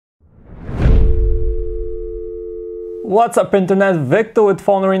What's up internet, Victor with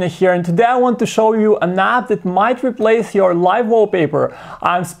Phone Arena here, and today I want to show you an app that might replace your live wallpaper.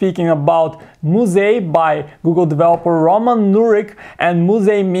 I'm speaking about Muzei by Google developer Roman Nurik, and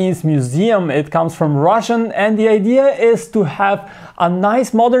Muzei means museum. It comes from Russian, and the idea is to have a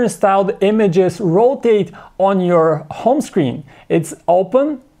nice modern styled images rotate on your home screen. It's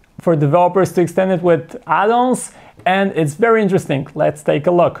open for developers to extend it with add-ons, and it's very interesting. Let's take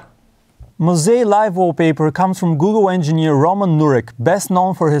a look. Muzei Live Wallpaper comes from Google engineer Roman Nurik, best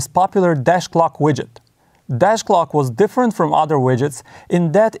known for his popular Dash Clock widget. Dash Clock was different from other widgets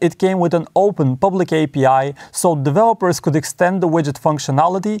in that it came with an open public API, so developers could extend the widget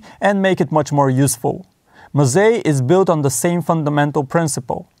functionality and make it much more useful. Muzei is built on the same fundamental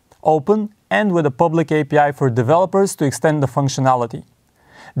principle, open and with a public API for developers to extend the functionality.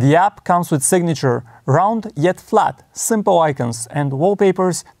 The app comes with signature, round yet flat, simple icons and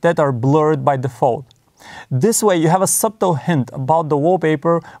wallpapers that are blurred by default. This way you have a subtle hint about the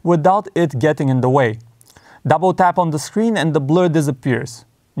wallpaper without it getting in the way. Double tap on the screen and the blur disappears.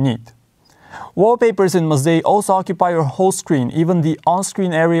 Neat. Wallpapers in Muzei also occupy your whole screen, even the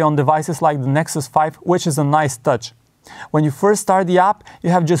on-screen area on devices like the Nexus 5, which is a nice touch. When you first start the app, you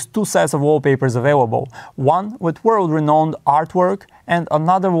have just two sets of wallpapers available, one with world-renowned artwork and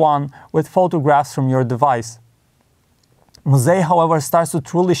another one with photographs from your device. Muzei, however, starts to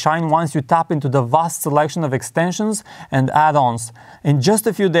truly shine once you tap into the vast selection of extensions and add-ons. In just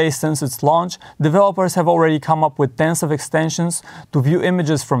a few days since its launch, developers have already come up with tens of extensions to view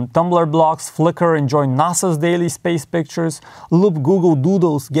images from Tumblr blocks, Flickr, enjoy NASA's daily space pictures, loop Google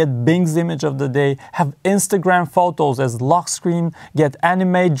Doodles, get Bing's image of the day, have Instagram photos as lock screen, get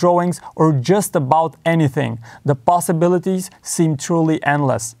anime drawings, or just about anything. The possibilities seem truly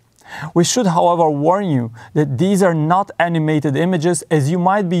endless. We should, however, warn you that these are not animated images as you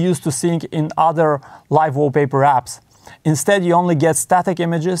might be used to seeing in other live wallpaper apps. Instead, you only get static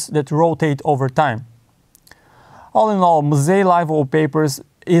images that rotate over time. All in all, Muzei Live Wallpapers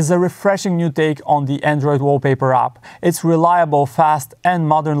is a refreshing new take on the Android wallpaper app. It's reliable, fast, and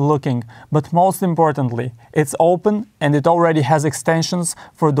modern looking, but most importantly, it's open and it already has extensions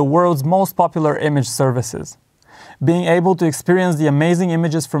for the world's most popular image services. Being able to experience the amazing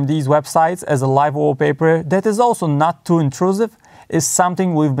images from these websites as a live wallpaper that is also not too intrusive is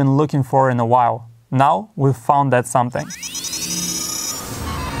something we've been looking for in a while. Now we've found that something.